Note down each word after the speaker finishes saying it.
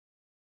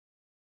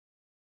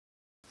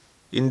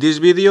In this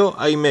video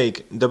I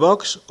make the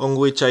box on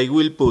which I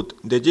will put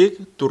the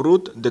jig to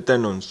route the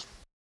tenons.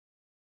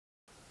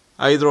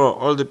 I draw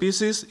all the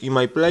pieces in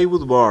my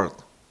plywood board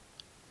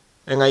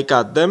and I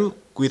cut them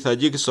with a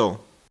jigsaw.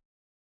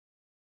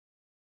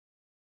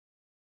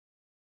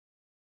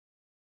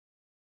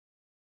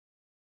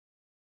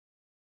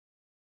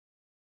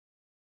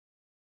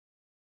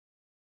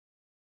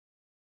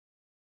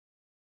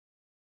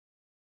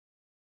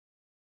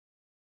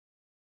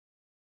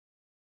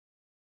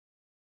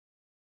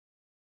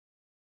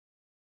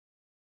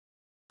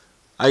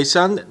 I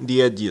sand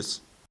the edges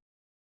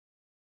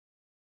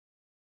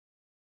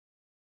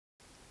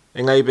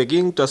and I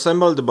begin to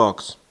assemble the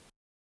box.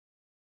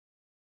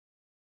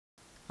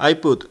 I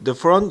put the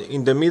front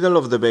in the middle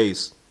of the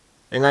base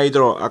and I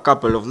draw a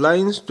couple of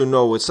lines to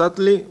know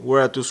exactly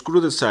where to screw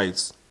the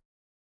sides.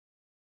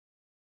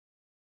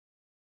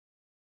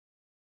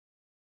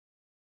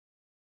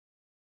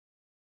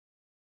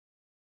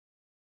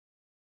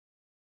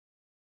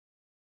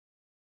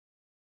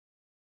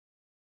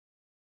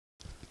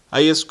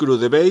 I screw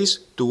the base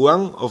to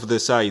one of the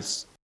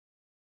sides.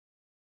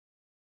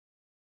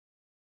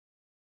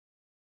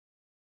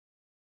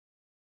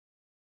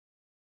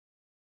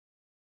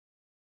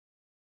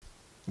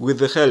 With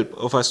the help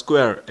of a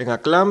square and a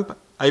clamp,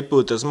 I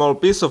put a small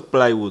piece of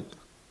plywood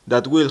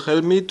that will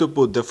help me to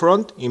put the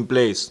front in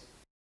place.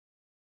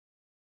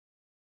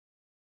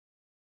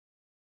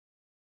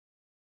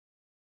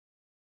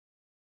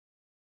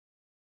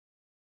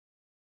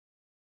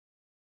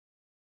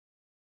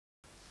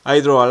 I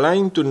draw a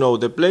line to know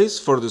the place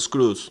for the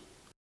screws.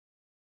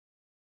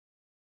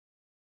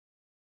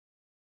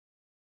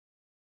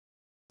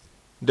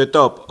 The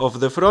top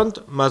of the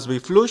front must be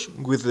flush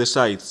with the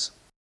sides.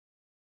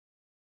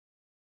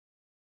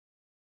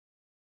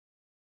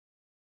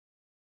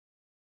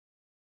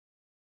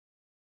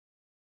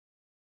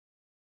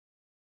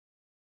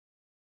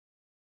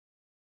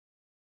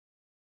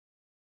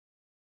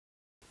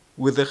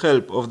 With the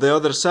help of the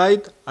other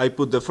side, I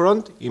put the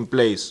front in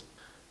place.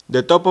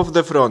 The top of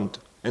the front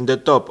and the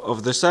top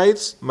of the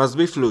sides must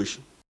be flush.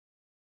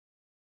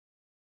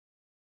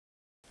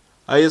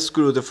 I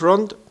screw the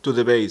front to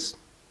the base.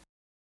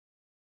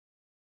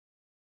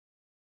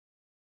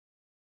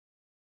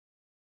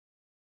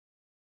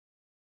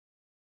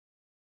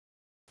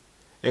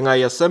 And I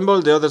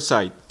assemble the other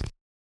side.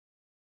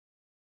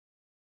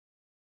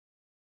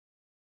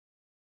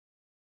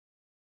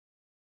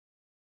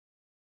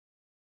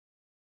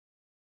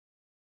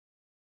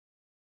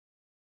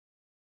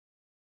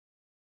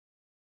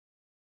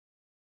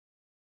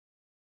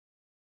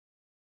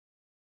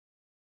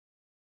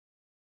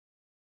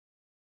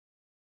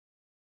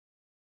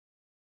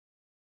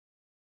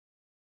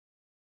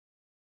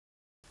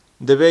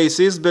 The base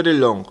is very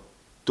long,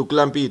 to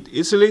clamp it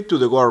easily to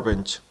the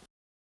workbench.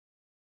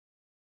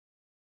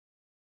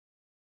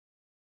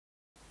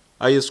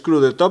 I screw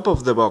the top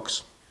of the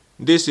box.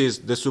 This is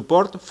the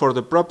support for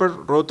the proper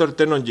router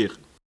tenon jig.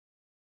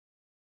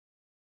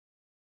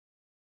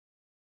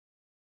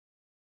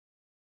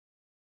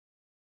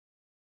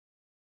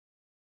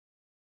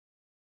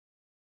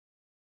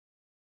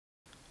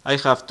 I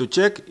have to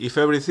check if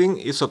everything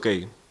is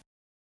okay.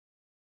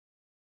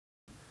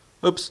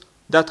 Oops,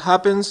 that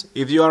happens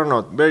if you are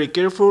not very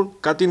careful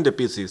cutting the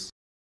pieces.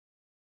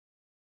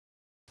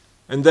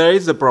 And there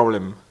is the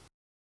problem.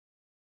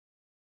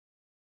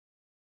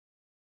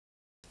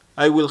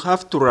 I will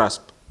have to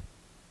rasp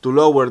to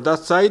lower that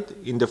side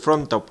in the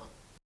front top.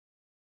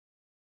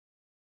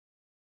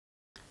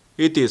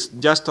 It is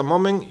just a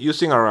moment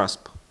using a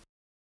rasp.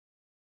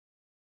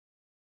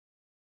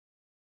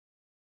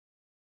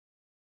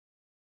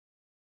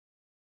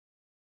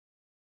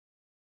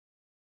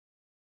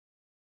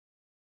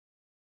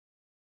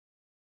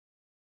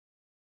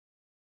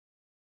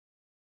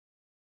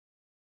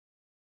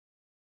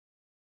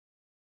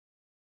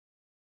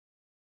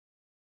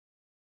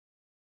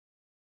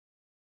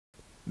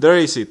 There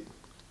is it.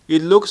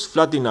 It looks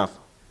flat enough.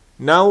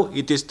 Now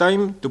it is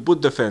time to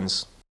put the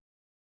fence.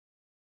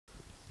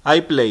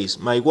 I place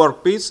my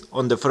workpiece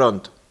on the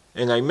front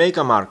and I make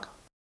a mark.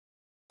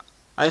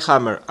 I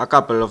hammer a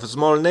couple of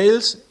small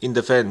nails in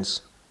the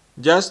fence,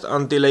 just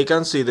until I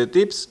can see the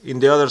tips in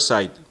the other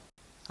side.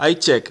 I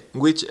check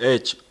which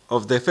edge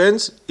of the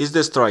fence is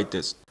the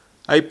straightest.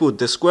 I put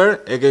the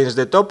square against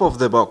the top of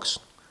the box.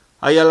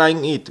 I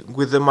align it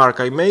with the mark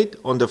I made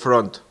on the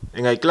front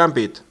and I clamp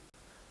it.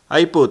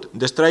 I put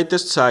the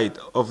straightest side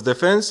of the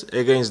fence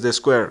against the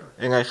square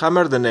and I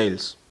hammer the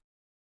nails.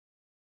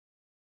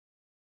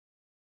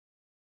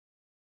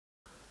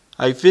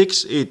 I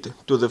fix it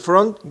to the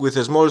front with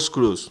small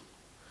screws.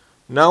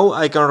 Now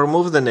I can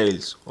remove the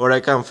nails, or I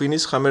can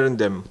finish hammering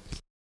them.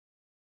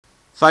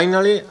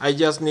 Finally, I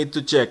just need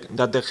to check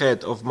that the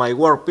head of my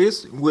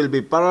workpiece will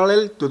be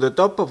parallel to the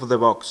top of the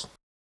box.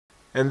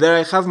 And there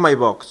I have my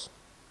box.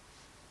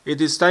 It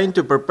is time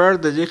to prepare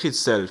the jig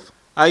itself.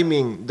 I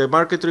mean the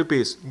marquetry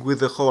piece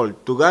with the hole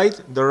to guide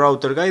the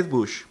router guide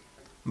bush.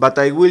 But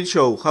I will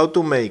show how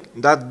to make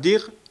that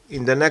jig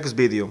in the next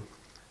video.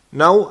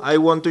 Now I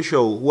want to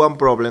show one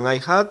problem I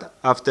had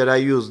after I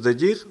used the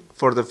jig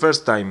for the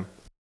first time.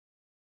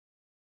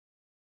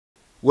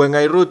 When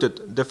I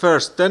routed the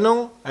first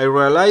tenon, I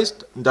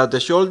realized that the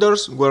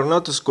shoulders were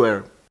not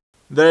square.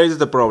 There is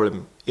the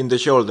problem, in the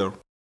shoulder.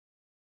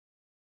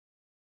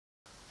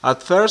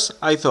 At first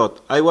I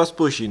thought I was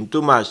pushing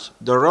too much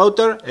the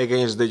router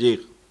against the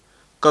jig,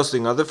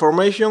 causing a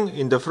deformation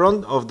in the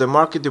front of the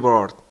marquetry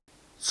board.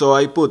 So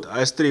I put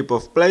a strip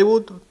of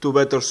plywood to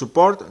better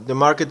support the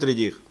marquetry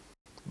jig.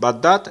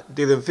 But that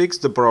didn't fix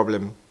the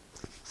problem.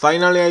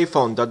 Finally I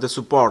found that the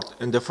support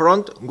and the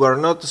front were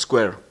not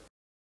square.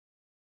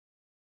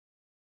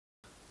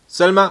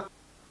 Selma,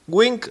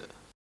 wink!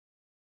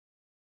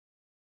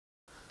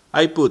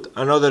 I put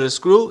another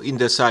screw in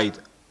the side,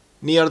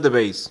 near the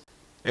base,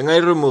 and I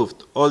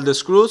removed all the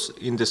screws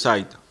in the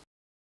side.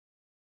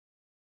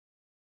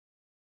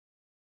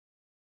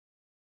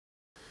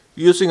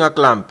 Using a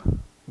clamp,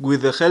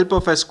 with the help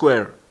of a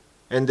square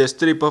and the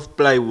strip of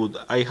plywood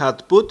I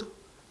had put,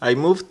 I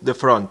moved the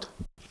front,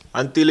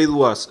 until it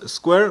was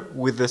square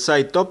with the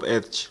side top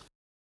edge.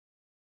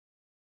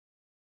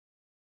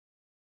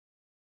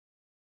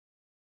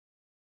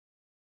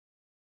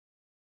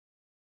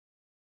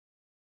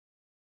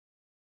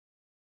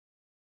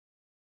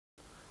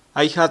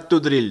 I had to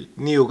drill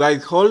new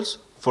guide holes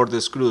for the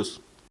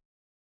screws.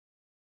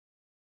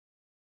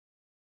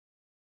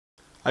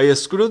 I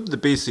screwed the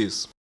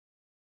pieces.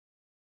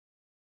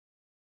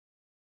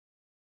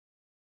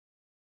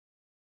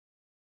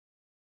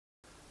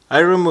 I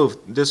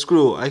removed the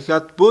screw I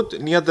had put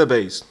near the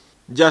base,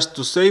 just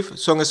to save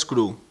some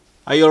screw.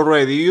 I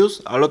already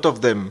used a lot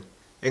of them,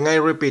 and I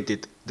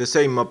repeated the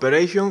same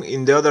operation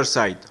in the other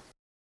side.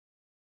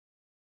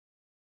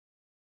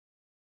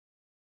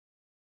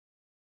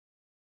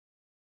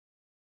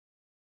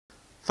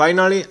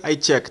 Finally, I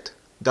checked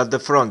that the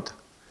front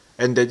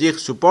and the jig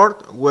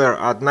support were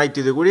at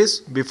 90 degrees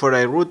before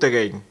I route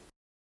again.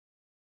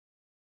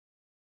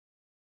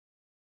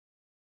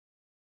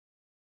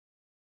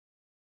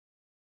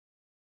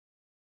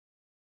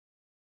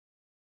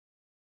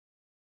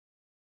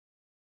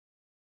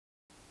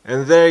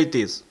 And there it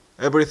is,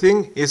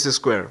 everything is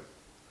square.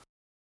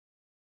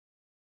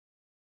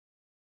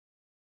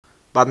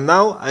 But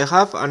now I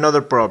have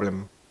another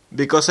problem.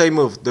 Because I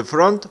moved the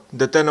front,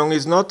 the tenon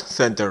is not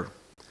centered.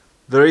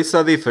 There is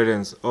a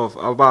difference of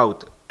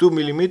about 2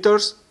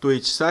 mm to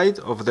each side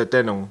of the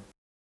tenon.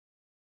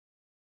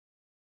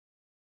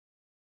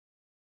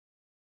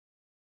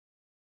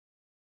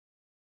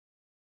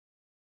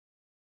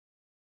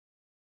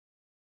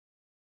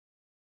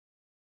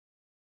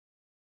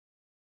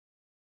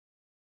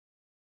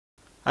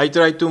 I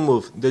try to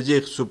move the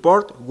jig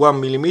support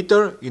 1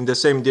 mm in the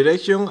same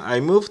direction I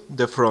moved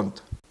the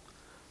front.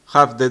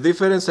 Half the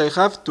difference I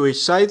have to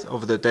each side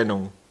of the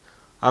tenon.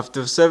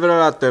 After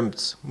several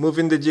attempts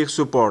moving the jig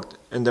support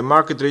and the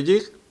marquetry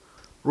jig,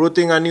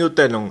 routing a new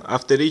tenon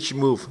after each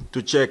move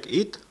to check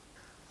it,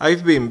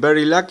 I've been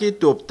very lucky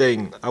to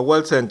obtain a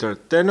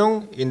well-centered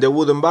tenon in the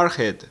wooden bar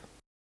head.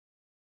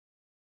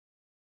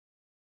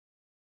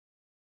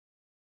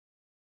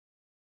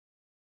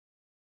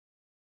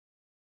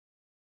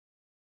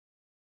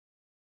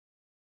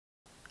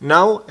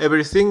 Now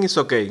everything is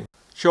okay.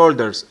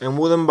 Shoulders and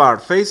wooden bar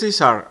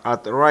faces are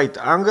at right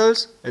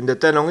angles and the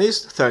tenon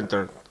is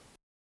centered.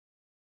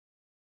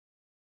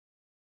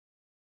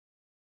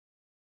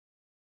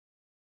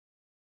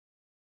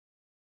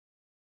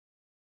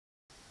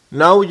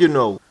 Now you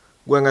know.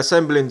 When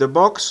assembling the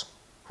box,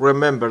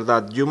 remember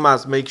that you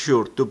must make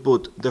sure to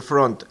put the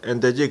front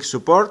and the jig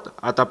support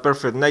at a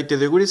perfect 90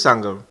 degrees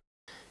angle.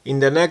 In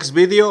the next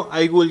video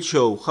I will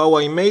show how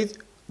I made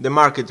the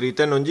marquetry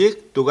tenon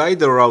jig to guide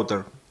the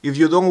router. If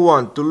you don't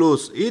want to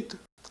lose it,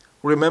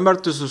 remember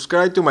to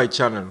subscribe to my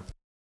channel.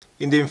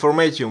 In the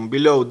information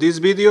below this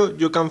video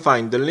you can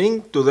find the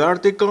link to the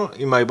article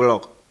in my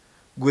blog,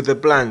 with the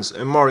plans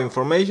and more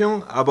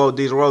information about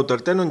this router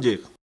tenon jig.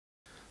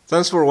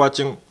 Thanks for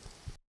watching.